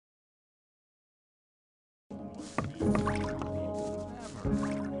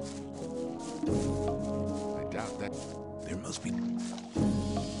I doubt that. There must be.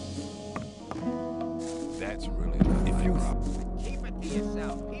 That's really not if you keep it to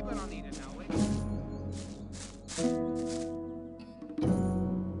yourself. People don't need to know it.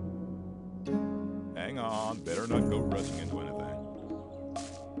 Hang on, better not go rushing into anything.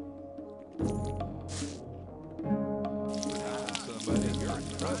 Somebody, you're in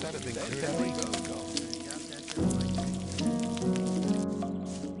trouble.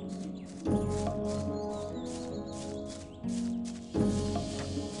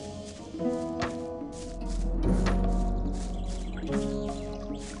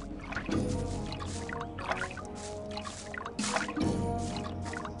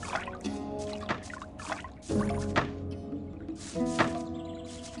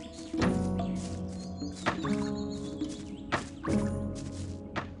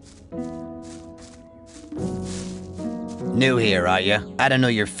 New here, are you? I don't know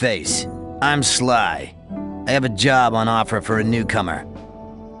your face. I'm Sly. I have a job on offer for a newcomer.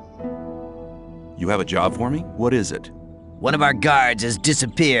 You have a job for me? What is it? One of our guards has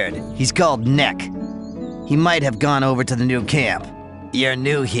disappeared. He's called Neck. He might have gone over to the new camp. You're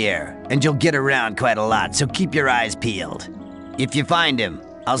new here, and you'll get around quite a lot, so keep your eyes peeled. If you find him,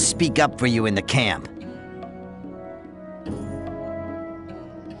 I'll speak up for you in the camp.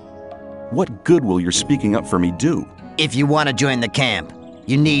 What good will your speaking up for me do? If you want to join the camp,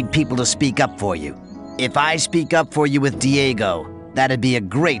 you need people to speak up for you. If I speak up for you with Diego, that'd be a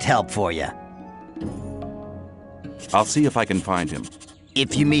great help for you. I'll see if I can find him.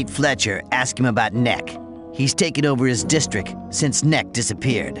 If you meet Fletcher, ask him about Neck. He's taken over his district since Neck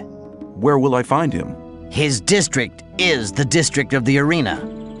disappeared. Where will I find him? His district is the district of the arena.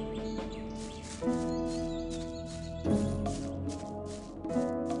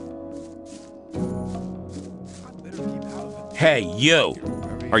 Hey, you!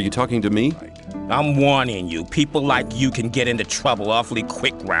 Are you talking to me? I'm warning you, people like you can get into trouble awfully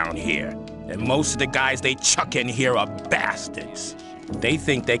quick round here. And most of the guys they chuck in here are bastards. They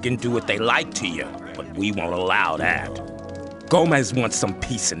think they can do what they like to you, but we won't allow that. Gomez wants some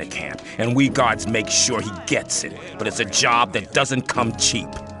peace in the camp, and we guards make sure he gets it. But it's a job that doesn't come cheap.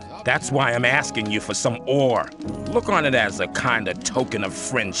 That's why I'm asking you for some ore. Look on it as a kind of token of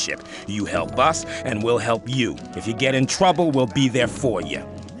friendship. You help us, and we'll help you. If you get in trouble, we'll be there for you.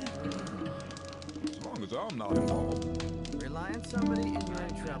 As long as I'm not involved. Rely on somebody and you're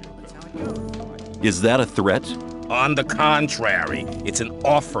in trouble. That's how it goes. Is that a threat? On the contrary, it's an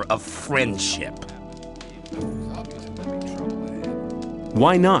offer of friendship.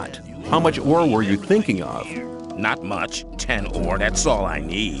 Why not? How much ore were you thinking of? Not much. 10 ore, that's all I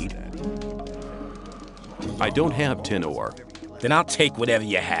need. I don't have 10 ore. Then I'll take whatever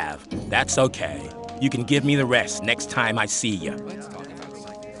you have. That's okay. You can give me the rest next time I see you.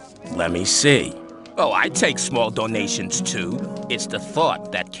 Let me see. Oh, I take small donations too. It's the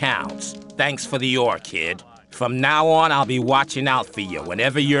thought that counts. Thanks for the ore, kid. From now on, I'll be watching out for you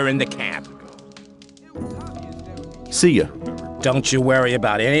whenever you're in the camp. See ya. Don't you worry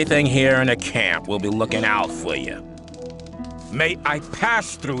about anything here in the camp. We'll be looking out for you. May I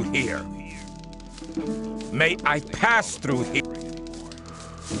pass through here? May I pass through here?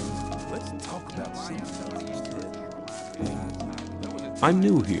 Let's talk about I'm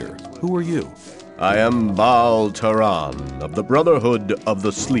new here. Who are you? I am Baal Taran of the Brotherhood of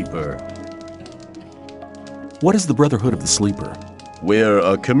the Sleeper. What is the Brotherhood of the Sleeper? We're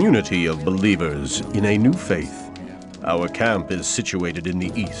a community of believers in a new faith. Our camp is situated in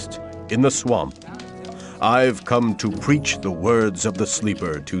the east, in the swamp. I've come to preach the words of the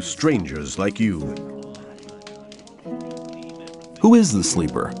Sleeper to strangers like you. Who is the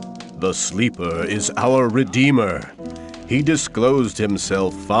Sleeper? The Sleeper is our Redeemer. He disclosed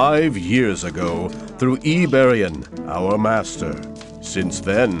himself 5 years ago through Iberian, our master. Since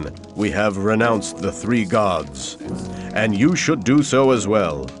then, we have renounced the 3 gods, and you should do so as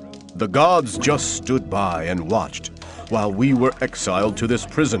well. The gods just stood by and watched while we were exiled to this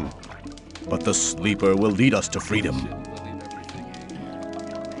prison. But the Sleeper will lead us to freedom.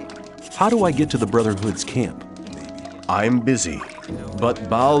 How do I get to the Brotherhood's camp? I'm busy, but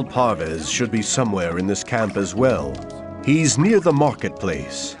Baal Parvez should be somewhere in this camp as well. He's near the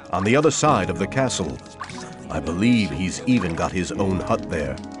marketplace, on the other side of the castle. I believe he's even got his own hut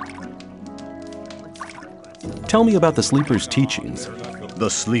there. Tell me about the Sleeper's teachings. The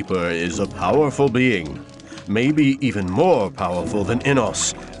Sleeper is a powerful being, maybe even more powerful than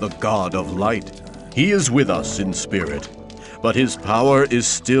Innos, the god of light. He is with us in spirit, but his power is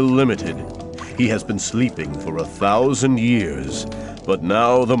still limited. He has been sleeping for 1,000 years, but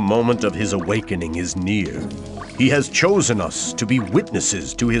now the moment of his awakening is near. He has chosen us to be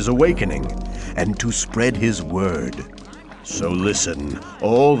witnesses to his awakening and to spread his word. So listen,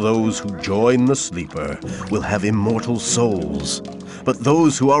 all those who join the Sleeper will have immortal souls, but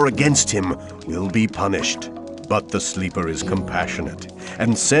those who are against him will be punished. But the Sleeper is compassionate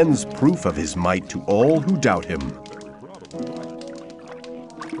and sends proof of his might to all who doubt him.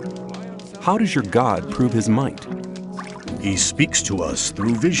 How does your God prove his might? He speaks to us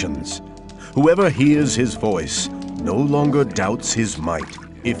through visions. Whoever hears his voice no longer doubts his might.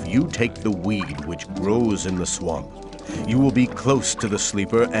 If you take the weed which grows in the swamp, you will be close to the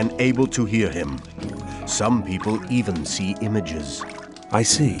Sleeper and able to hear him. Some people even see images. I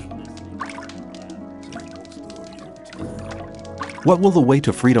see. What will the way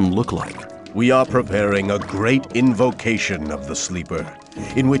to freedom look like? We are preparing a great invocation of the Sleeper,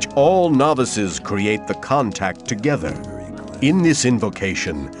 in which all novices create the contact together. In this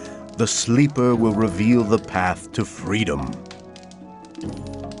invocation, the Sleeper will reveal the path to freedom.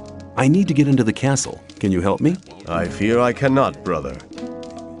 I need to get into the castle. Can you help me? I fear I cannot, brother.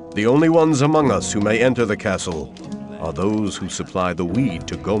 The only ones among us who may enter the castle are those who supply the weed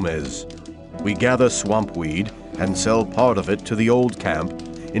to Gomez. We gather swamp weed and sell part of it to the old camp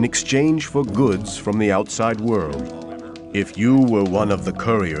in exchange for goods from the outside world. If you were one of the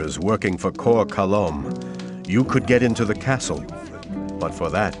couriers working for COma, you could get into the castle. But for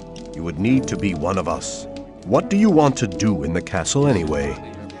that, you would need to be one of us. What do you want to do in the castle anyway?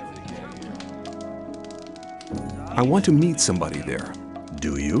 I want to meet somebody there.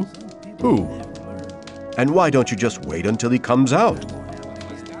 Do you? Who? And why don't you just wait until he comes out?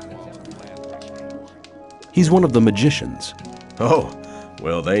 He's one of the magicians. Oh,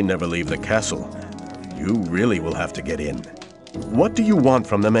 well, they never leave the castle. You really will have to get in. What do you want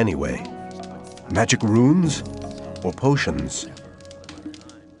from them anyway? Magic runes? Or potions?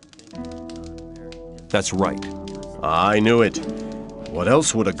 That's right. I knew it. What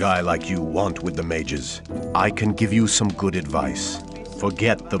else would a guy like you want with the mages? I can give you some good advice.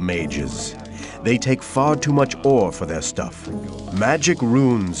 Forget the mages. They take far too much ore for their stuff. Magic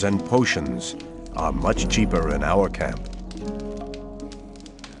runes and potions are much cheaper in our camp.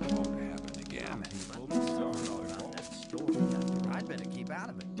 I'd better keep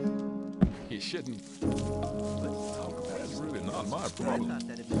out of it. You shouldn't. That's really not my problem.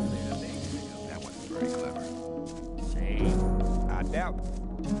 That wasn't very clever. I doubt it.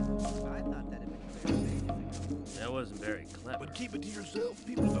 That wasn't very clever. But keep it to yourself.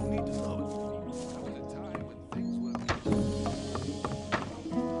 People don't need to know That was a time when things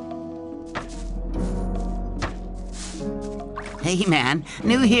were... Hey man,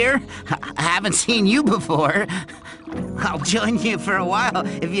 new here? I haven't seen you before. I'll join you for a while,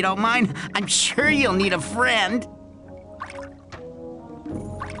 if you don't mind. I'm sure you'll need a friend.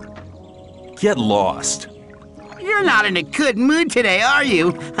 Get lost. You're not in a good mood today, are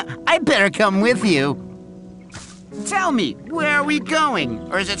you? I better come with you. Tell me, where are we going?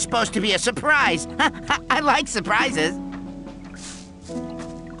 Or is it supposed to be a surprise? I like surprises.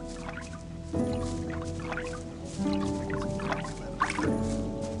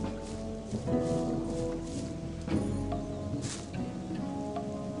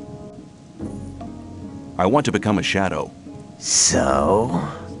 I want to become a shadow. So?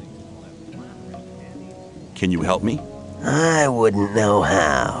 Can you help me? I wouldn't know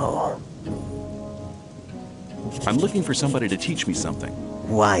how. I'm looking for somebody to teach me something.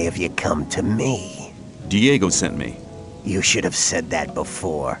 Why have you come to me? Diego sent me. You should have said that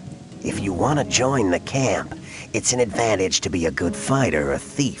before. If you want to join the camp, it's an advantage to be a good fighter or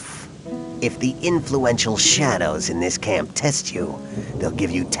thief. If the influential shadows in this camp test you, they'll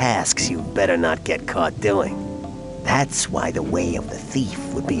give you tasks you better not get caught doing. That's why the way of the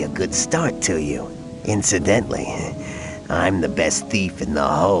thief would be a good start to you. Incidentally, I'm the best thief in the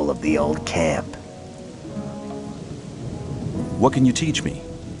whole of the old camp. What can you teach me?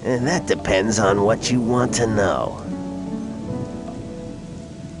 And that depends on what you want to know.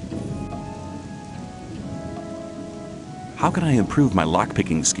 How can I improve my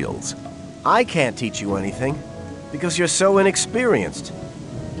lockpicking skills? I can't teach you anything, because you're so inexperienced.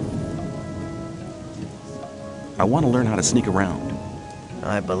 I want to learn how to sneak around.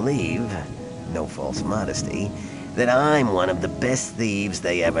 I believe, no false modesty, that I'm one of the best thieves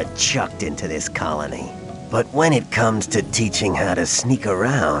they ever chucked into this colony. But when it comes to teaching how to sneak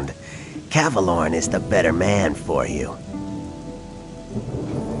around, Cavalorn is the better man for you.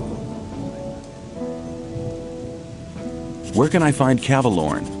 Where can I find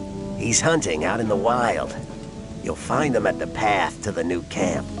Cavalorn? He's hunting out in the wild. You'll find him at the path to the new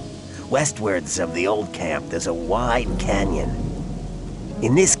camp. Westwards of the old camp, there's a wide canyon.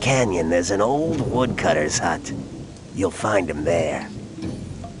 In this canyon, there's an old woodcutter's hut. You'll find him there.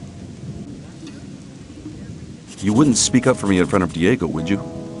 You wouldn't speak up for me in front of Diego, would you?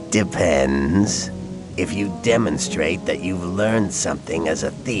 Depends. If you demonstrate that you've learned something as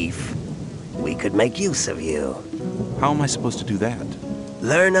a thief, we could make use of you. How am I supposed to do that?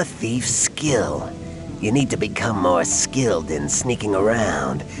 Learn a thief's skill. You need to become more skilled in sneaking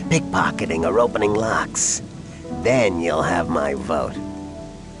around, pickpocketing, or opening locks. Then you'll have my vote.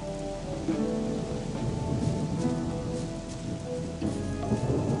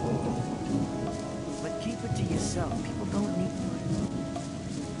 But keep it to yourself. People don't need...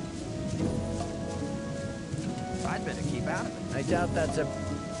 I'd better keep out of it. I doubt that's a...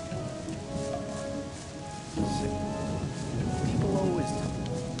 People always...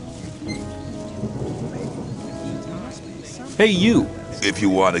 Hey, you! If you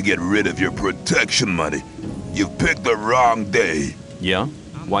want to get rid of your protection money, you've picked the wrong day. Yeah?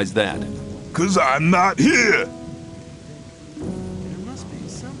 Why's that? 'Cause I'm not here.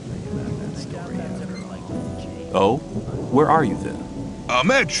 Oh? Where are you then? I'm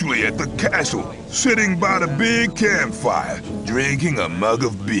actually at the castle, sitting by the big campfire, drinking a mug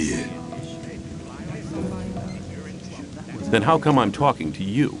of beer. Then how come I'm talking to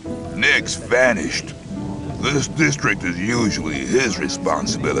you? Nick's vanished. This district is usually his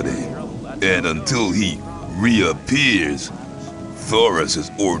responsibility. And until he reappears, Thoris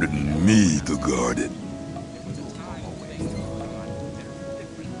has ordered me to guard it.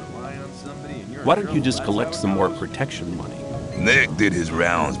 Why don't you just collect some more protection money? Nick did his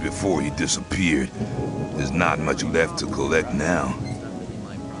rounds before he disappeared. There's not much left to collect now.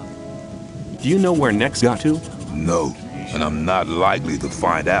 Do you know where Nex got to? No, and I'm not likely to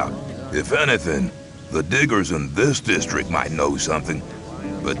find out. If anything, the diggers in this district might know something,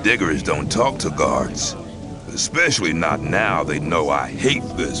 but diggers don't talk to guards. Especially not now they know I hate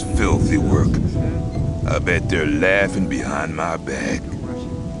this filthy work. I bet they're laughing behind my back.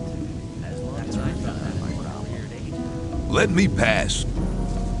 Let me pass.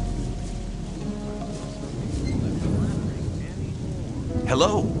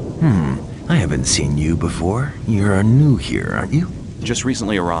 Hello? I haven't seen you before. You're new here, aren't you? Just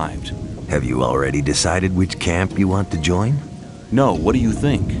recently arrived. Have you already decided which camp you want to join? No, what do you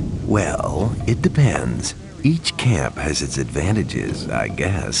think? Well, it depends. Each camp has its advantages, I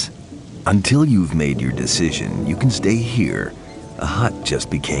guess. Until you've made your decision, you can stay here. A hut just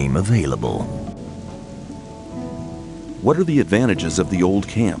became available. What are the advantages of the old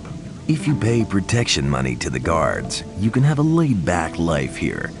camp? If you pay protection money to the guards, you can have a laid-back life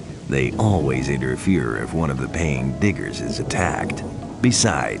here. They always interfere if one of the paying diggers is attacked.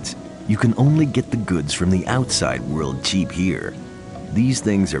 Besides, you can only get the goods from the outside world cheap here. These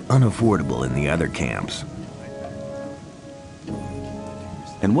things are unaffordable in the other camps.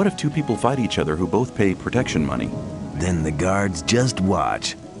 And what if two people fight each other who both pay protection money? Then the guards just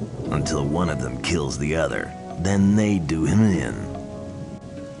watch until one of them kills the other. Then they do him in.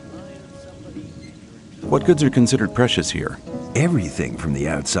 What goods are considered precious here? Everything from the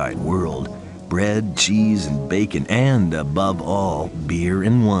outside world. Bread, cheese, and bacon, and above all, beer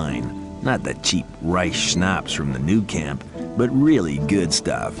and wine. Not the cheap rice schnapps from the new camp, but really good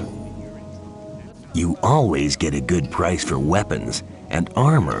stuff. You always get a good price for weapons, and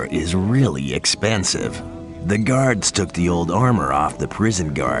armor is really expensive. The guards took the old armor off the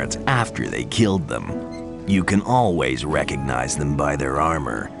prison guards after they killed them. You can always recognize them by their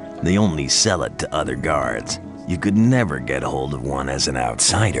armor. They only sell it to other guards. You could never get a hold of one as an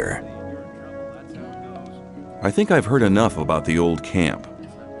outsider. I think I've heard enough about the old camp.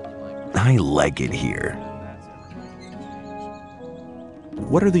 I like it here.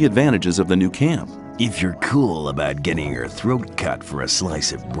 What are the advantages of the new camp? If you're cool about getting your throat cut for a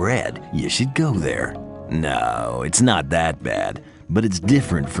slice of bread, you should go there. No, it's not that bad, but it's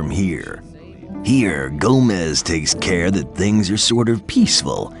different from here. Here, Gomez takes care that things are sort of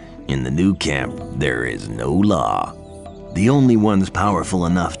peaceful. In the new camp, there is no law. The only ones powerful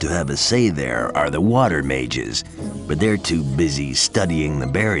enough to have a say there are the water mages, but they're too busy studying the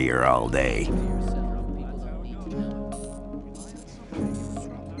barrier all day.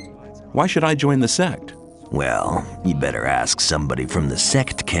 Why should I join the sect? Well, you better ask somebody from the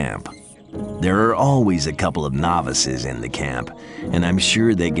sect camp. There are always a couple of novices in the camp, and I'm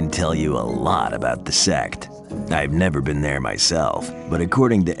sure they can tell you a lot about the sect. I've never been there myself, but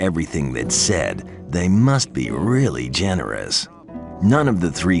according to everything that's said, they must be really generous. None of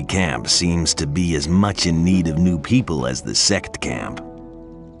the three camps seems to be as much in need of new people as the sect camp.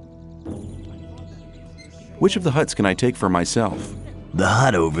 Which of the huts can I take for myself? The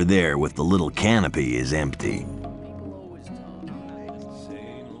hut over there with the little canopy is empty.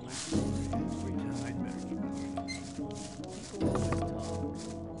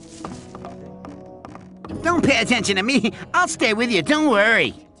 Don't pay attention to me. I'll stay with you, don't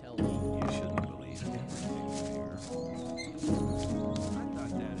worry.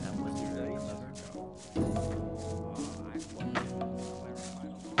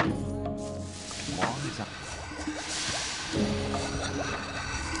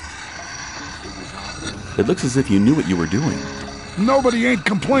 It looks as if you knew what you were doing. Nobody ain't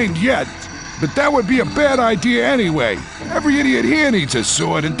complained yet, but that would be a bad idea anyway. Every idiot here needs a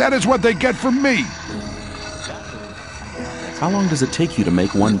sword, and that is what they get from me. How long does it take you to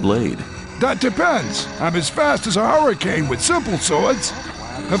make one blade? That depends. I'm as fast as a hurricane with simple swords.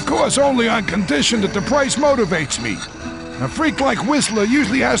 Of course, only on condition that the price motivates me. A freak like Whistler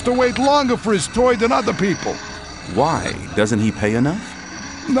usually has to wait longer for his toy than other people. Why? Doesn't he pay enough?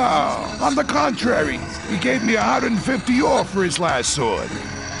 No, on the contrary. He gave me 150 off for his last sword.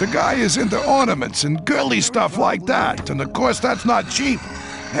 The guy is into ornaments and girly stuff like that, and of course that's not cheap.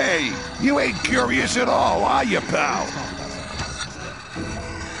 Hey, you ain't curious at all, are you, pal?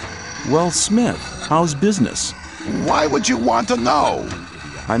 Well, Smith, how's business? Why would you want to know?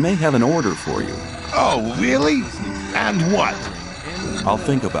 I may have an order for you. Oh, really? And what? I'll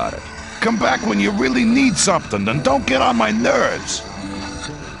think about it. Come back when you really need something, and don't get on my nerves.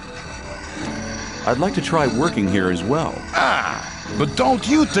 I'd like to try working here as well. Ah, but don't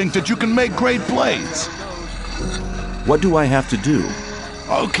you think that you can make great blades? What do I have to do?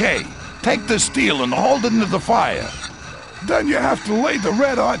 Okay, take the steel and hold it into the fire. Then you have to lay the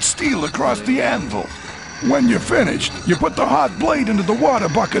red-hot steel across the anvil. When you're finished, you put the hot blade into the water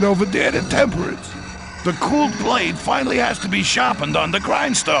bucket over there to temper it. The cooled blade finally has to be sharpened on the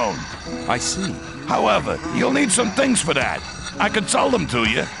grindstone. I see. However, you'll need some things for that. I could sell them to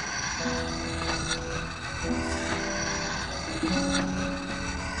you.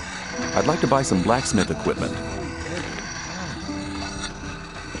 I'd like to buy some blacksmith equipment.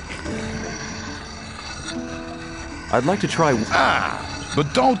 I'd like to try... Ah,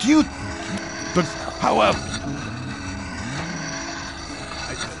 but don't you... But, however...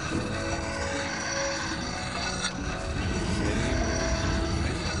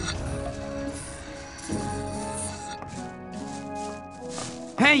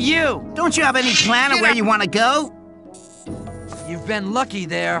 Hey, you! Don't you have any plan of where you want to go? You've been lucky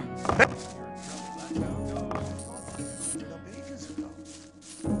there.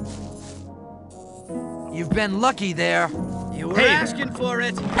 You've been lucky there. You were asking for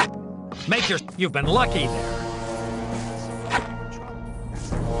it. You've been lucky there.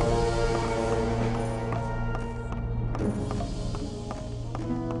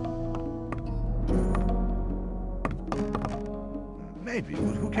 Maybe,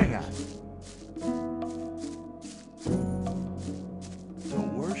 but who cares? The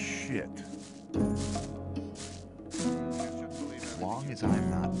worst shit. As long as I'm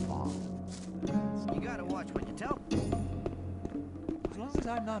not involved. You gotta watch what you tell. As long as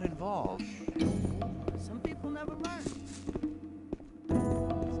I'm not involved. Some people never learn.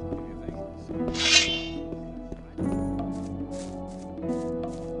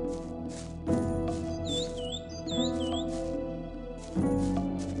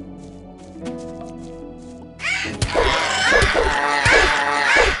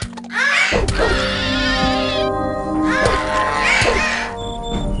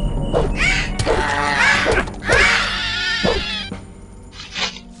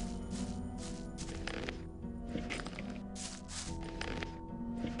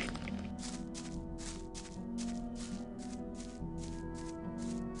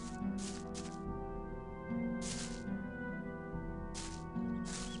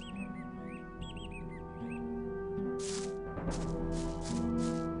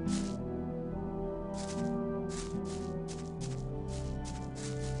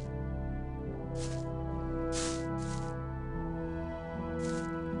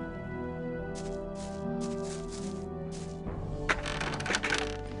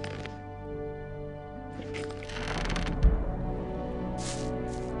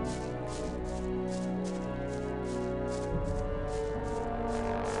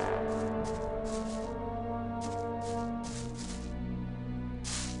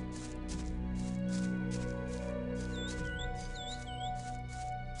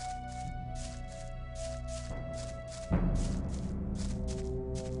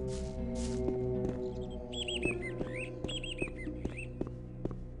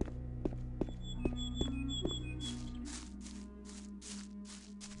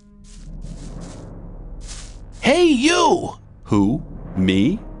 Hey, you! Who?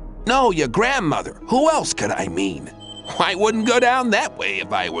 Me? No, your grandmother. Who else could I mean? I wouldn't go down that way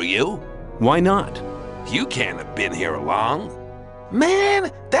if I were you. Why not? You can't have been here long.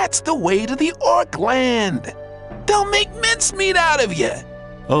 Man, that's the way to the orc land. They'll make mincemeat out of you.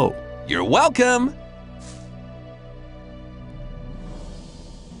 Oh, You're welcome.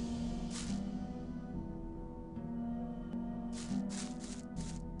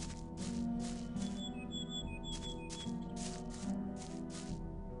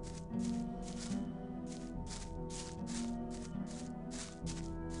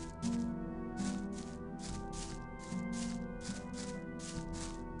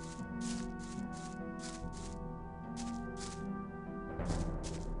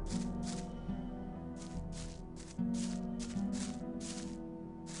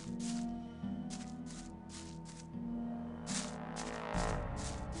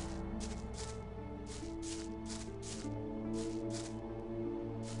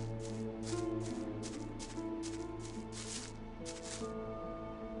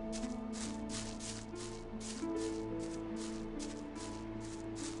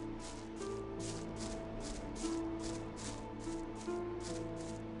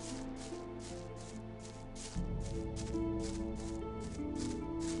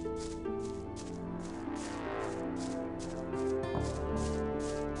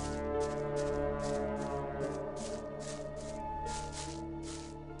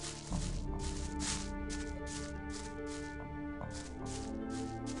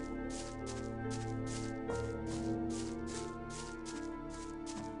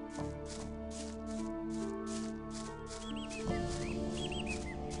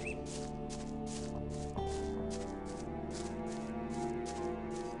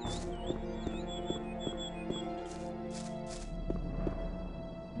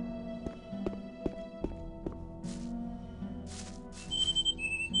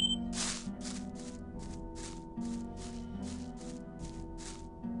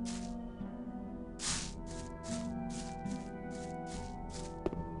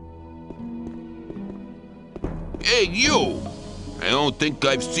 Hey, you! I don't think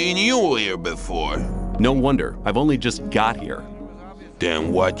I've seen you here before. no wonder. I've only just got here.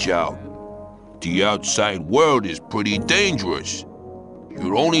 Then watch out. The outside world is pretty dangerous.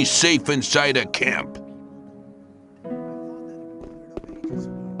 You're only safe inside a camp.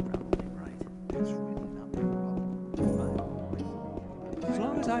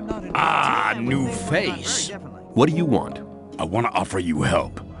 Ah, new face. What do you want? I want to offer you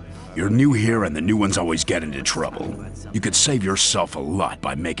help. You're new here and the new ones always get into trouble. You could save yourself a lot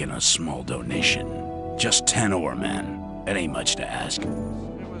by making a small donation. Just 10 ore, man. It ain't much to ask. It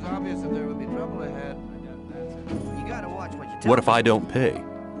was obvious that there would be trouble ahead. You gotta watch what you tell What if I don't pay?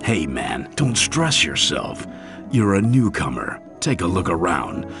 Hey, man, don't stress yourself. You're a newcomer. Take a look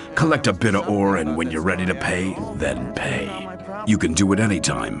around. Collect a bit of ore, and when you're ready to pay, then pay. You can do it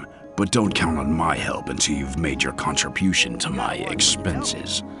anytime, but don't count on my help until you've made your contribution to my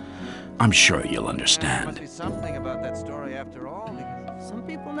expenses. I'm sure you'll understand. something about that story after all. Some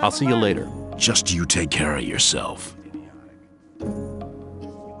people I'll see you later. Just you take care of yourself.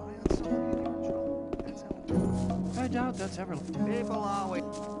 I doubt that's ever. People always.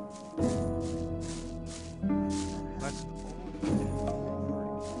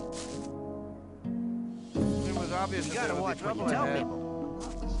 It was obvious you gotta watch what you tell people.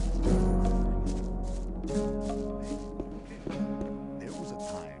 There was a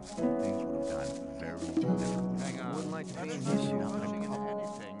time things would have gone very different. Hang on. Wouldn't like to be in this shoe. Pushing into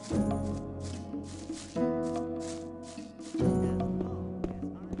anything.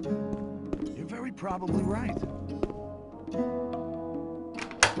 You're very probably right.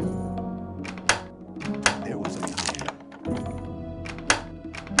 There was a time.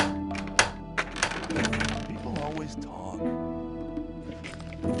 People always talk.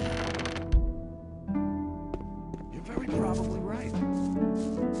 You're very probably right.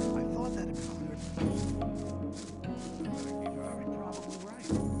 I thought that'd be clear. You're very probably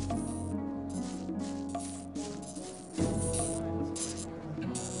right.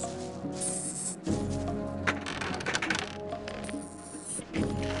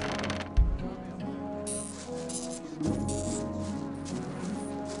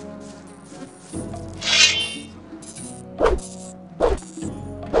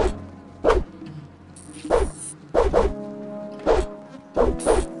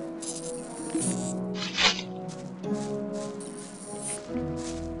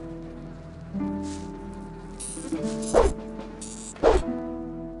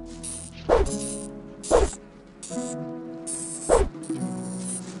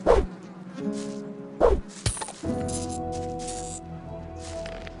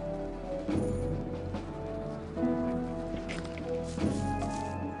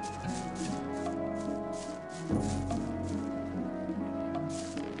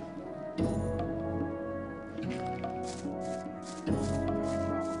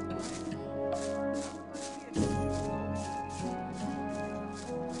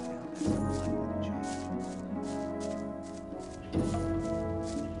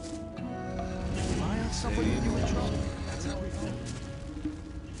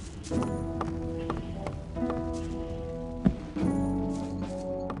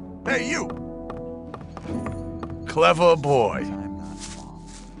 Hey, you! Clever boy.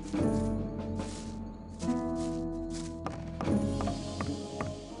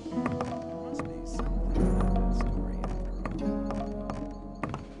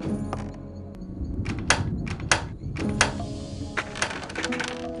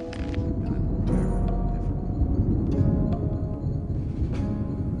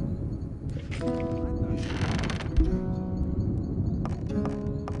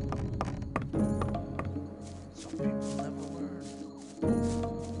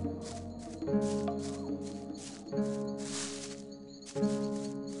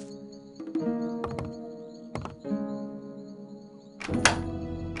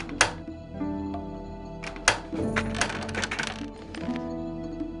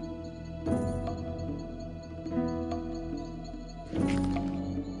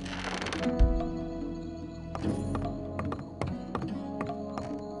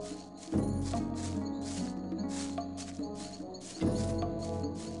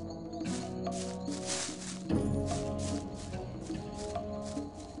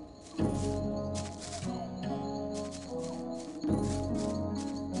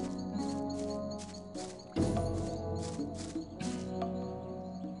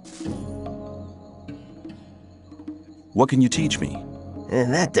 What can you teach me?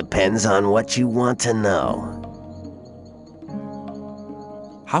 That depends on what you want to know.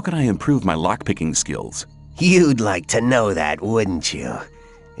 How can I improve my lockpicking skills? You'd like to know that, wouldn't you?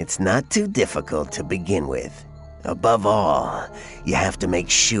 It's not too difficult to begin with. Above all, you have to make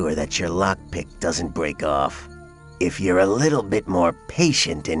sure that your lockpick doesn't break off. If you're a little bit more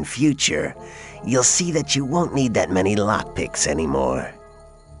patient in future, you'll see that you won't need that many lockpicks anymore.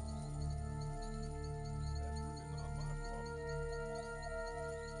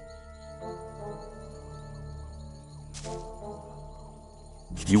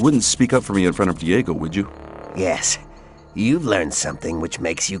 You wouldn't speak up for me in front of Diego, would you? Yes, you've learned something which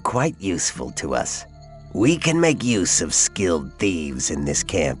makes you quite useful to us. We can make use of skilled thieves in this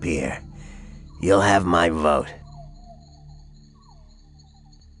camp here. You'll have my vote.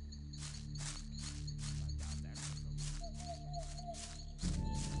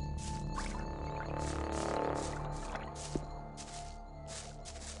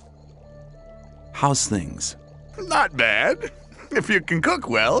 How's things? Not bad. If you can cook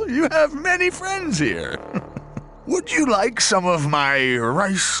well, you have many friends here. Would you like some of my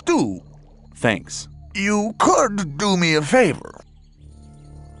rice stew? Thanks. You could do me a favor.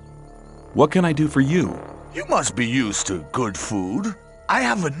 What can I do for you? You must be used to good food. I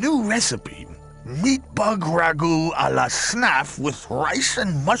have a new recipe. Meat bug ragu a la snaff with rice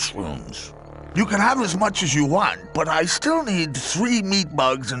and mushrooms. You can have as much as you want, but I still need 3 meat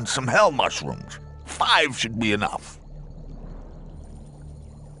bugs and some hell mushrooms. 5 should be enough.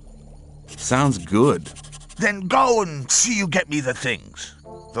 Sounds good. Then go and see you get me the things.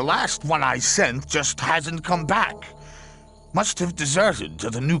 The last one I sent just hasn't come back. Must have deserted to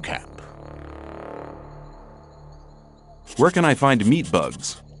the new camp. Where can I find meat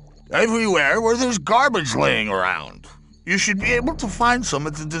bugs? Everywhere where there's garbage laying around. You should be able to find some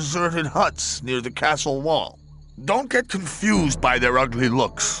at the deserted huts near the castle wall. Don't get confused by their ugly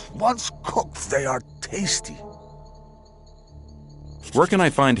looks. Once cooked, they are tasty. Where can I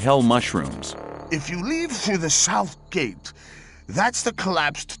find hell mushrooms? If you leave through the south gate, that's the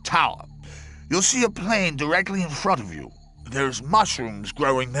collapsed tower. You'll see a plain directly in front of you. There's mushrooms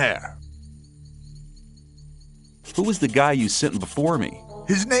growing there. Who was the guy you sent before me?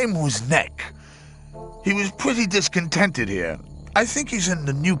 His name was Neck. He was pretty discontented here. I think he's in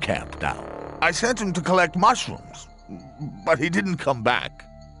the new camp now. I sent him to collect mushrooms, but he didn't come back.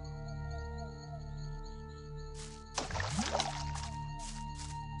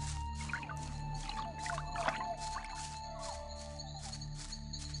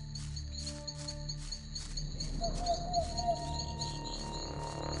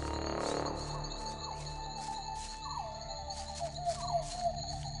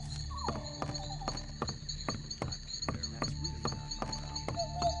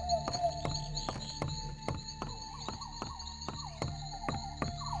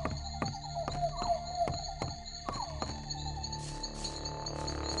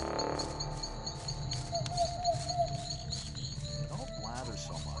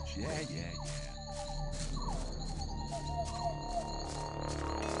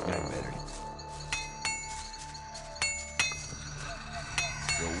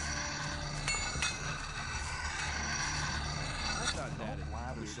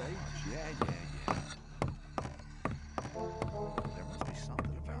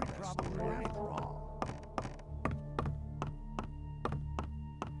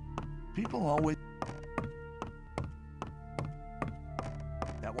 People always...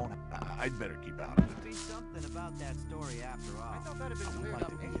 That won't... I'd better keep out of it. Must be something about that story after all. I thought that had been cleared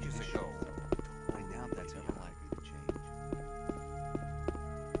up ages ago. I doubt that's ever likely to change.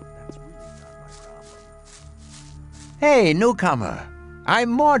 That's really not my problem. Hey, newcomer. I'm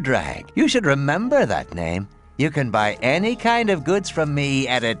Mordrag. You should remember that name. You can buy any kind of goods from me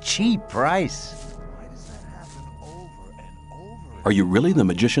at a cheap price. Why does that happen over and over? Are you really the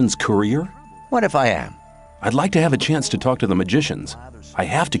magician's courier? What if I am? I'd like to have a chance to talk to the magicians. I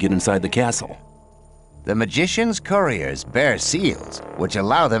have to get inside the castle. The magician's couriers bear seals, which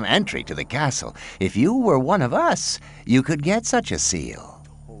allow them entry to the castle. If you were one of us, you could get such a seal.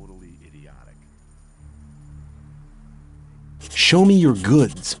 Totally idiotic. Show me your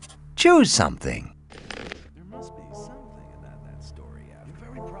goods. Choose something. There must be something about that story after. You're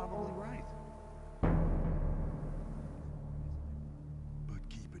very probably right. But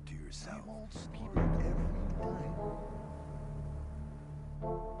keep it to yourself. Same old story every time.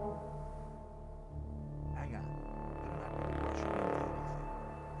 Hang on. Better not really rush into anything.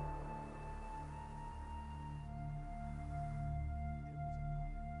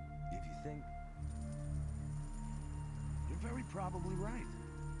 If you think... You're very probably right.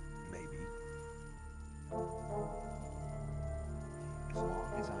 Maybe. As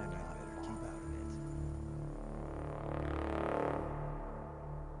long as I'm out, better keep out of it.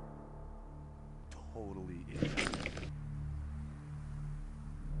 Totally idiotic.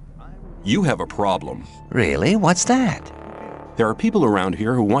 You have a problem. Really? What's that? There are people around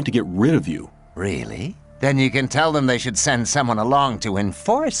here who want to get rid of you. Really? Then you can tell them they should send someone along to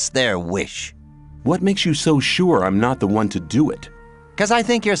enforce their wish. What makes you so sure I'm not the one to do it? 'Cause I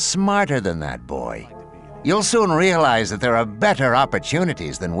think you're smarter than that, boy. You'll soon realize that there are better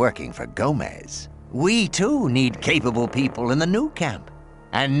opportunities than working for Gomez. We, too, need capable people in the new camp.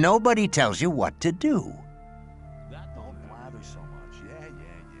 And nobody tells you what to do. Don't blather so much. Yeah.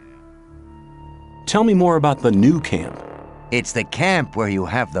 Tell me more about the new camp. It's the camp where you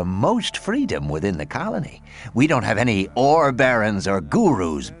have the most freedom within the colony. We don't have any ore barons or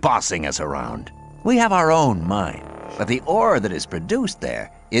gurus bossing us around. We have our own mind, but the ore that is produced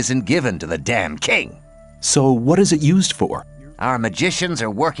there isn't given to the damn king. So what is it used for? Our magicians are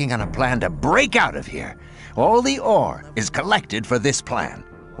working on a plan to break out of here. All the ore is collected for this plan.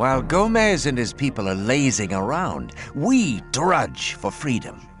 While Gomez and his people are lazing around, we drudge for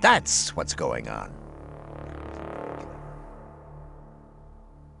freedom. That's what's going on.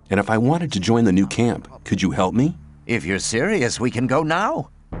 And if I wanted to join the new camp, could you help me? If you're serious, we can go now.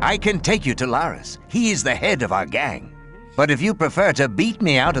 I can take you to Laris. He's the head of our gang. But if you prefer to beat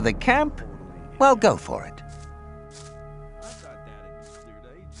me out of the camp, well, go for it.